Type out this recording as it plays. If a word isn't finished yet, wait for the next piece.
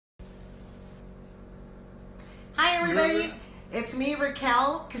everybody. It's me,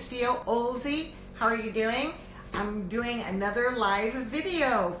 Raquel Castillo-Olsey. How are you doing? I'm doing another live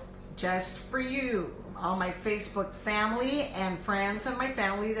video just for you, all my Facebook family and friends and my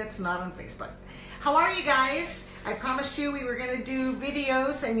family that's not on Facebook. How are you guys? I promised you we were going to do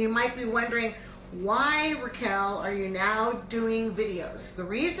videos, and you might be wondering, why, Raquel, are you now doing videos? The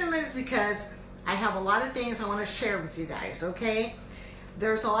reason is because I have a lot of things I want to share with you guys, okay?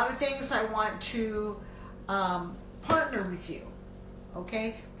 There's a lot of things I want to partner with you,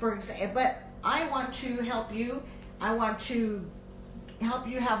 okay? For example, but I want to help you. I want to help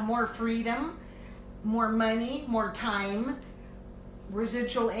you have more freedom, more money, more time,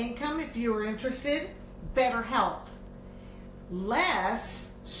 residual income if you are interested, better health,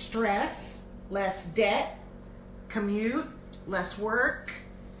 less stress, less debt, commute, less work,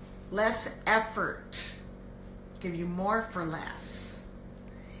 less effort, give you more for less,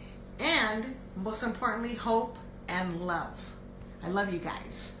 and most importantly, hope and love. I love you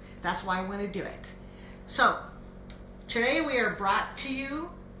guys. That's why I want to do it. So today we are brought to you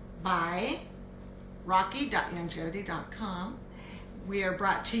by Rocky.Longevity.com. We are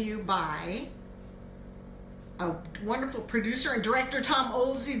brought to you by a wonderful producer and director, Tom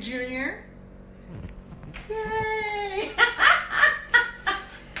Olsey Jr. Yay!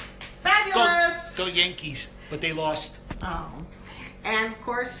 Fabulous! Go Yankees, but they lost. Oh. And of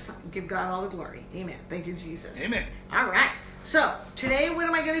course, give God all the glory. Amen. Thank you, Jesus. Amen. All right. So today, what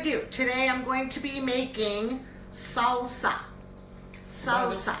am I going to do? Today, I'm going to be making salsa.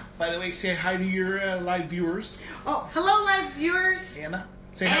 Salsa. By the way, say hi to your live viewers. Oh, hello, live viewers. Anna.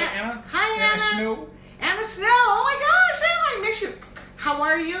 Say hi to Anna. Hi, Anna. Anna Snow. Anna Snow. Oh my gosh, Anna, I miss you. How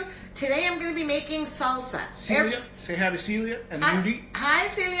are you? Today, I'm going to be making salsa. Celia. Say hi to Celia and Rudy. Hi,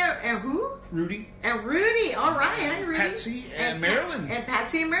 Celia. And who? Rudy. And Rudy. All right. Hi, Rudy. Patsy and Marilyn. And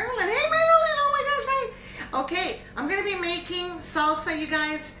Patsy and Marilyn. Hey, Marilyn. Oh my gosh. Hi. Okay, I'm going to be making salsa, you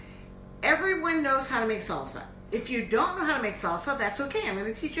guys. Everyone knows how to make salsa. If you don't know how to make salsa, that's okay. I'm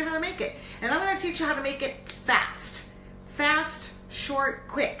going to teach you how to make it. And I'm going to teach you how to make it fast. Fast, short,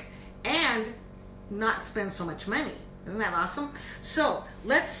 quick. And not spend so much money. Isn't that awesome? So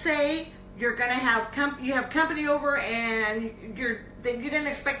let's say you're going to have company over, and you didn't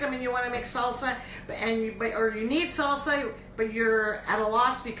expect them, and you want to make salsa, or you need salsa, but you're at a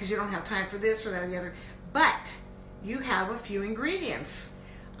loss because you don't have time for this or that or the other. But you have a few ingredients.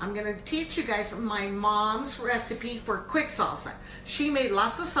 I'm going to teach you guys my mom's recipe for quick salsa. She made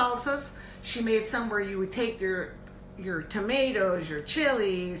lots of salsas. She made some where you would take your tomatoes, your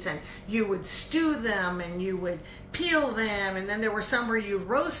chilies, and you would stew them, and you would peel them, and then there were some where you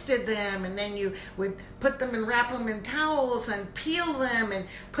roasted them, and then you would put them and wrap them in towels and peel them and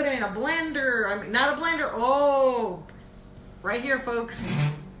put them in a blender. I mean, not a blender. Oh, right here, folks.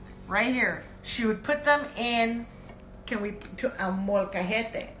 Right here. She would put them in, to a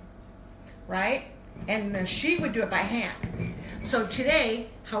molcajete, right? And then she would do it by hand. So today,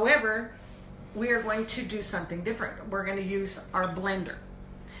 however, we are going to do something different. We're going to use our blender,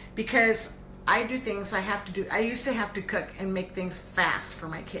 because I do things I used to have to cook and make things fast for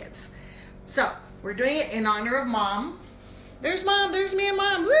my kids. So we're doing it in honor of Mom. There's Mom, there's me and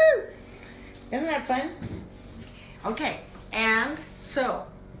Mom, woo! Isn't that fun? Okay, and so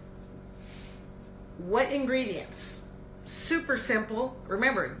what ingredients? Super simple.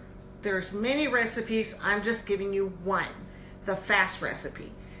 Remember, there's many recipes. I'm just giving you one, the fast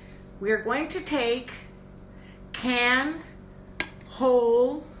recipe. We are going to take canned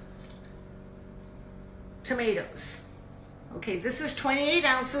whole tomatoes. Okay, this is 28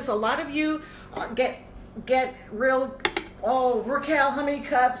 ounces. A lot of you get real, oh, Raquel, how many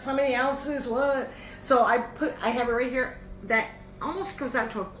cups, how many ounces, what? So I have it right here. That almost comes out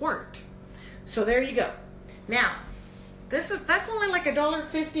to a quart. So there you go. Now, that's only like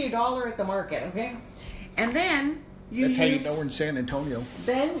 $1.50, $1 at the market, okay? And then that's how you know we're in San Antonio.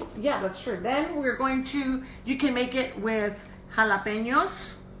 Then, yeah, that's true. Then we're going to, you can make it with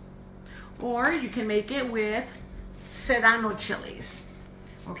jalapenos, or you can make it with serrano chilies,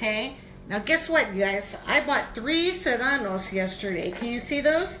 okay? Now, guess what, you guys? I bought 3 serranos yesterday. Can you see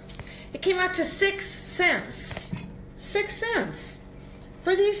those? It came out to 6 cents. 6 cents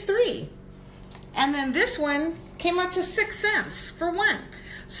for these 3. And then this one came out to 6 cents for one.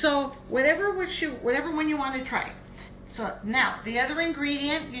 So whatever one you want to try. So now the other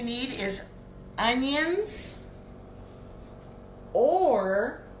ingredient you need is onions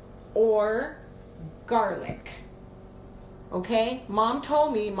or garlic. Okay? Mom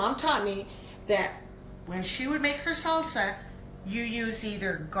taught me that when she would make her salsa, you use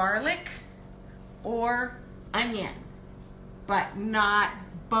either garlic or onion, but not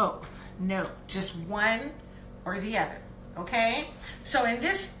both. No, just one or the other, okay? So in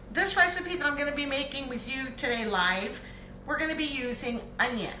this recipe that I'm gonna be making with you today live, we're gonna be using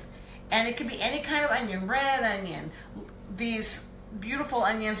onion. And it could be any kind of onion, red onion, these beautiful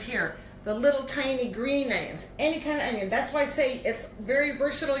onions here, the little tiny green onions, any kind of onion. That's why I say it's very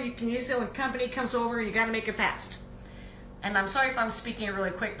versatile. You can use it when company comes over and you gotta make it fast. And I'm sorry if I'm speaking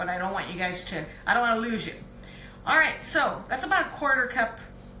really quick, but I don't want you guys to, I don't want to lose you. All right, so that's about a 1/4 cup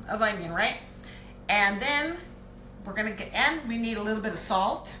of onion, right? And then we're gonna get, and we need a little bit of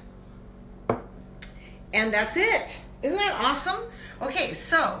salt. And that's it. Isn't that awesome? Okay,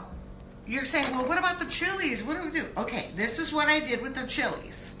 so you're saying, well, what about the chilies? What do we do? Okay, this is what I did with the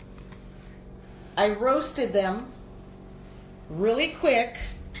chilies. I roasted them really quick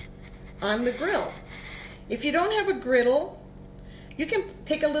on the grill. If you don't have a griddle, you can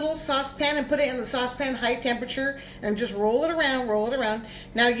take a little saucepan and put it in the saucepan, high temperature, and just roll it around, roll it around.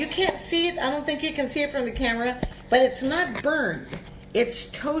 Now, you can't see it. I don't think you can see it from the camera, but it's not burned. It's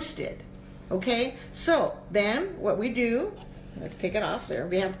toasted, okay? So then what we do, let's take it off there.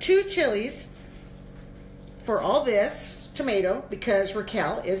 We have 2 chilies for all this tomato because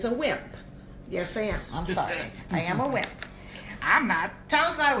Raquel is a wimp. Yes, I am. I'm sorry. I am a wimp. I'm not.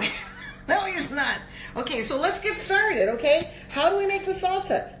 Tom's not a wimp. No, he's not. Okay, so let's get started, okay? How do we make the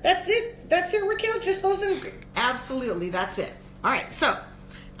salsa? That's it. That's it, Raquel. Just those ingredients. Absolutely, that's it. All right, so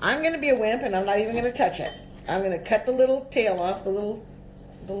I'm going to be a wimp, and I'm not even going to touch it. I'm going to cut the little tail off, the little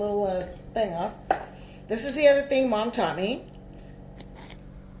thing off. This is the other thing Mom taught me.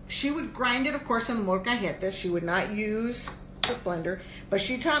 She would grind it, of course, in the molcajete. She would not use the blender, but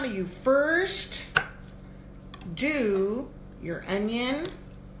she taught me you first do your onion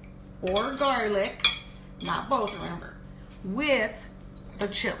or garlic, not both, remember, with the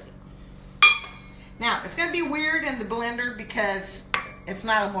chili. Now, it's going to be weird in the blender because it's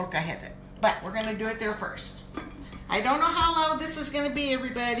not a molcajete, but we're going to do it there first. I don't know how loud this is going to be,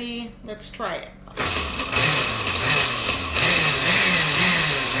 everybody. Let's try it.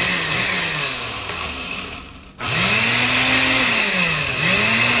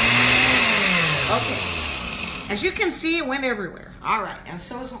 Okay. As you can see, it went everywhere. All right, and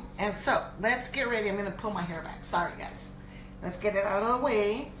so let's get ready. I'm gonna pull my hair back. Sorry, guys. Let's get it out of the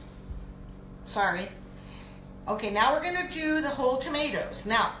way. Sorry. Okay, now we're gonna do the whole tomatoes.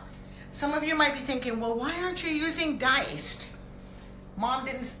 Now, some of you might be thinking, well, why aren't you using diced? Mom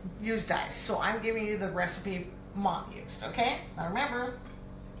didn't use diced, so I'm giving you the recipe Mom used, okay? Now remember,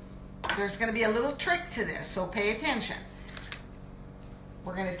 there's gonna be a little trick to this, so pay attention.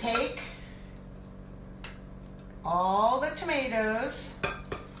 We're gonna take all the tomatoes,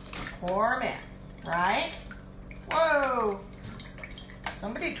 pour them in, right? Whoa!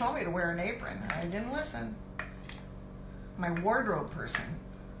 Somebody told me to wear an apron. I didn't listen. My wardrobe person.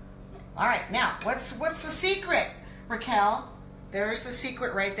 All right, now, what's the secret, Raquel? There's the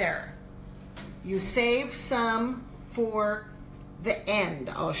secret right there. You save some for the end.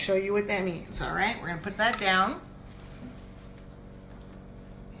 I'll show you what that means, all right? We're gonna put that down.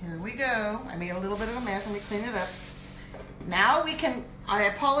 Here we go. I made a little bit of a mess. Let me clean it up. Now we can, I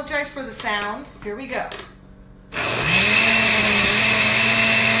apologize for the sound. Here we go.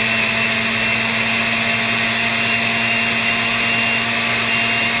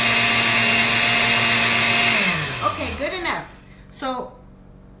 Okay, good enough. So,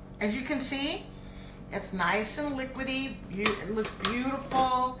 as you can see, it's nice and liquidy. It looks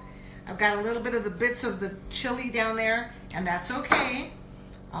beautiful. I've got a little bit of the bits of the chili down there, and that's okay.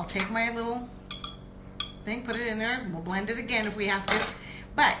 I'll take my little thing, put it in there, and we'll blend it again if we have to.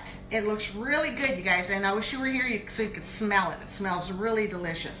 But it looks really good, you guys, and I wish you were here so you could smell it. It smells really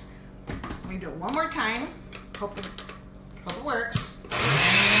delicious. Let me do it one more time. Hope it works.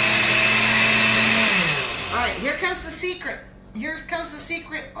 All right, here comes the secret. Here comes the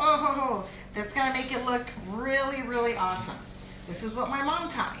secret. Oh, that's gonna make it look really, really awesome. This is what my mom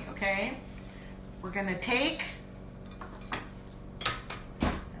taught me, okay? We're gonna take,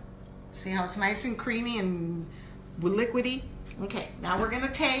 see how it's nice and creamy and liquidy? Okay, now we're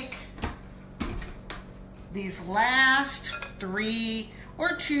gonna take these last 3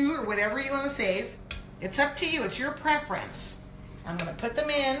 or 2 or whatever you wanna save. It's up to you, it's your preference. I'm gonna put them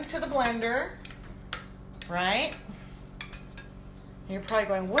into the blender, right? You're probably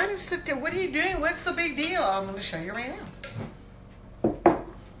going, what are you doing? What's the big deal? I'm gonna show you right now.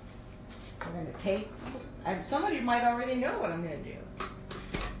 I'm gonna take, some of you might already know what I'm gonna do.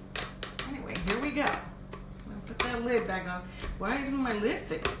 Anyway, here we go. I'll put that lid back on. Why isn't my lid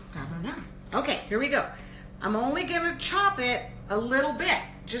thick? I don't know. Okay, here we go. I'm only gonna chop it a little bit.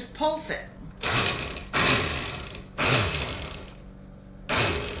 Just pulse it.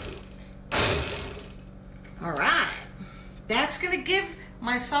 All That's going to give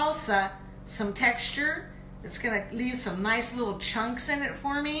my salsa some texture. It's going to leave some nice little chunks in it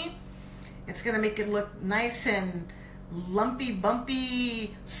for me. It's going to make it look nice and lumpy,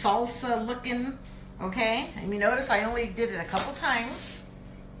 bumpy, salsa looking. Okay? And you notice I only did it a couple times.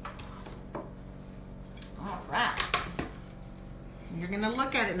 All right. You're going to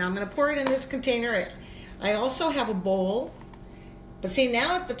look at it. Now I'm going to pour it in this container. I also have a bowl. But see,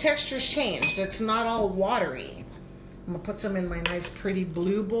 now the texture's changed. It's not all watery. I'm going to put some in my nice pretty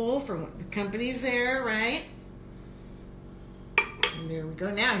blue bowl from the company's there, right? And there we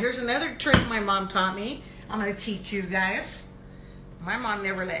go. Now, here's another trick my mom taught me. I'm going to teach you guys. My mom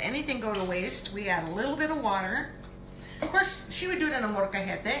never let anything go to waste. We add a little bit of water. Of course, she would do it in the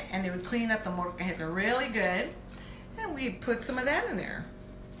molcajete, and it would clean up the molcajete really good. And we'd put some of that in there.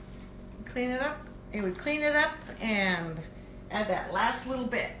 Clean it up. It would clean it up and add that last little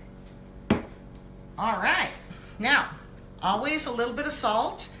bit. All right. Now, always a little bit of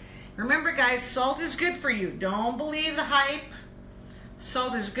salt. Remember, guys, salt is good for you. Don't believe the hype.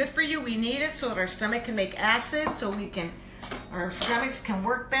 Salt is good for you. We need it so that our stomach can make acid, so our stomachs can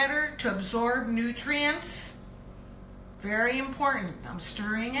work better to absorb nutrients. Very important. I'm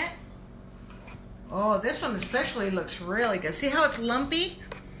stirring it. Oh, this one especially looks really good. See how it's lumpy?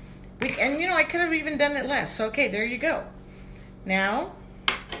 And you know, I could have even done it less. Okay, there you go. Now,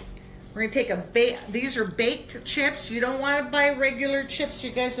 we're gonna take these are baked chips. You don't want to buy regular chips, you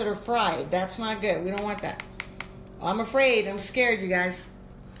guys, that are fried. That's not good. We don't want that. I'm afraid. I'm scared, you guys.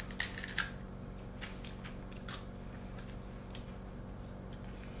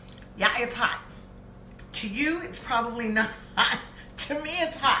 Yeah, it's hot. To you, it's probably not hot. To me,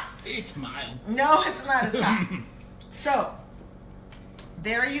 it's hot. It's mild. No, it's not as hot. So,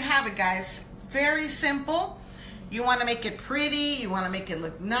 there you have it, guys. Very simple. You want to make it pretty. You want to make it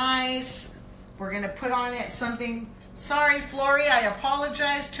look nice. We're going to put on it something. Sorry, Flory, I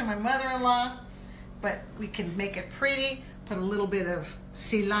apologize to my mother-in-law. But we can make it pretty. Put a little bit of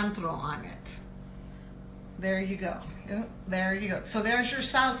cilantro on it. There you go. There you go. So there's your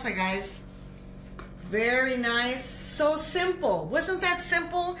salsa, guys. Very nice. So simple. Wasn't that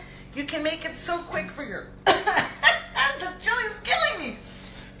simple? You can make it so quick for your... The chili's killing me.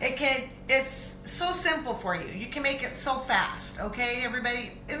 It's so simple for you. You can make it so fast. Okay,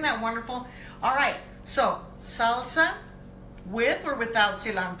 everybody? Isn't that wonderful? All right. So, salsa with or without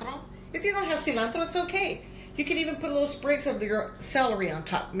cilantro. If you don't have cilantro, it's okay. You can even put little sprigs of your celery on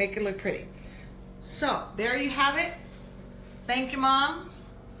top. Make it look pretty. So, there you have it. Thank you, Mom.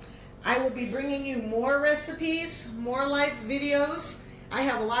 I will be bringing you more recipes, more live videos. I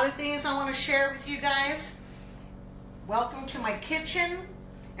have a lot of things I want to share with you guys. Welcome to my kitchen.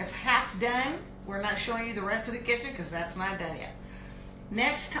 It's half done. We're not showing you the rest of the kitchen because that's not done yet.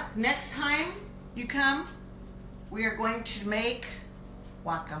 Next time you come, we are going to make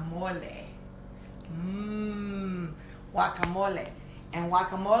guacamole. Guacamole. And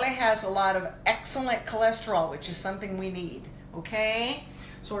guacamole has a lot of excellent cholesterol, which is something we need. Okay?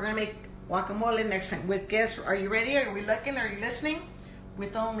 So we're going to make guacamole next time. With guess, are you ready? Are we looking? Are you listening?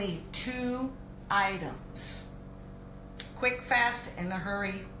 With only 2 items. Quick, fast, in a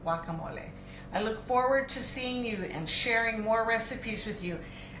hurry guacamole. I look forward to seeing you and sharing more recipes with you.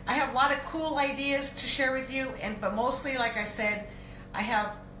 I have a lot of cool ideas to share with you, but mostly, like I said, I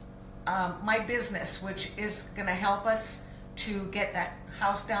have my business, which is going to help us to get that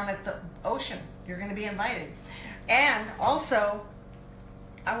house down at the ocean. You're going to be invited. And also,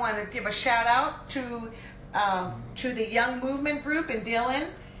 I want to give a shout out to the Young Movement Group in Dillon.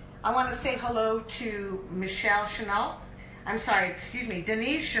 I want to say hello to Michelle Chanel. I'm sorry, excuse me,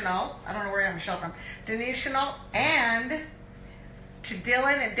 Denise Chanel. I don't know where I'm Michelle from. Denise Chanel, and to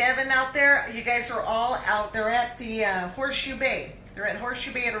Dylan and Devin out there. You guys are all out. They're at the Horseshoe Bay. They're at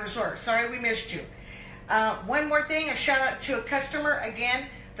Horseshoe Bay at a resort. Sorry we missed you. One more thing, a shout out to a customer again.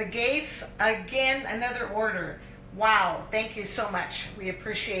 The Gates, again, another order. Wow, thank you so much. We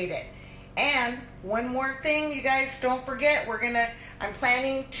appreciate it. And one more thing, you guys, don't forget, I'm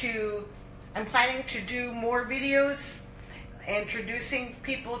planning to do more videos introducing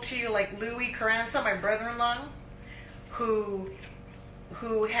people to you, like Louis Carranza, my brother-in-law, who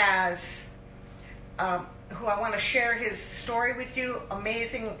I want to share his story with you.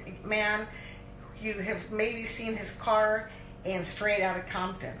 Amazing man. You have maybe seen his car in Straight Outta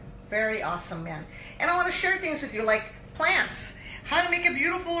Compton. Very awesome man. And I want to share things with you, like plants, how to make a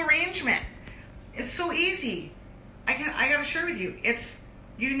beautiful arrangement. It's so easy. I got to share with you.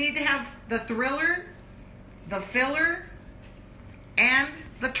 You need to have the thriller, the filler, and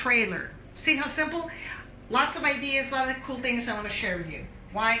the trailer. See how simple? Lots of ideas, a lot of cool things I want to share with you.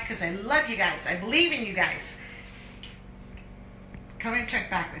 Why? Because I love you guys. I believe in you guys. come and check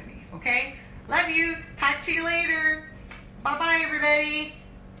back with me, okay? Love you. Talk to you later. Bye-bye, everybody.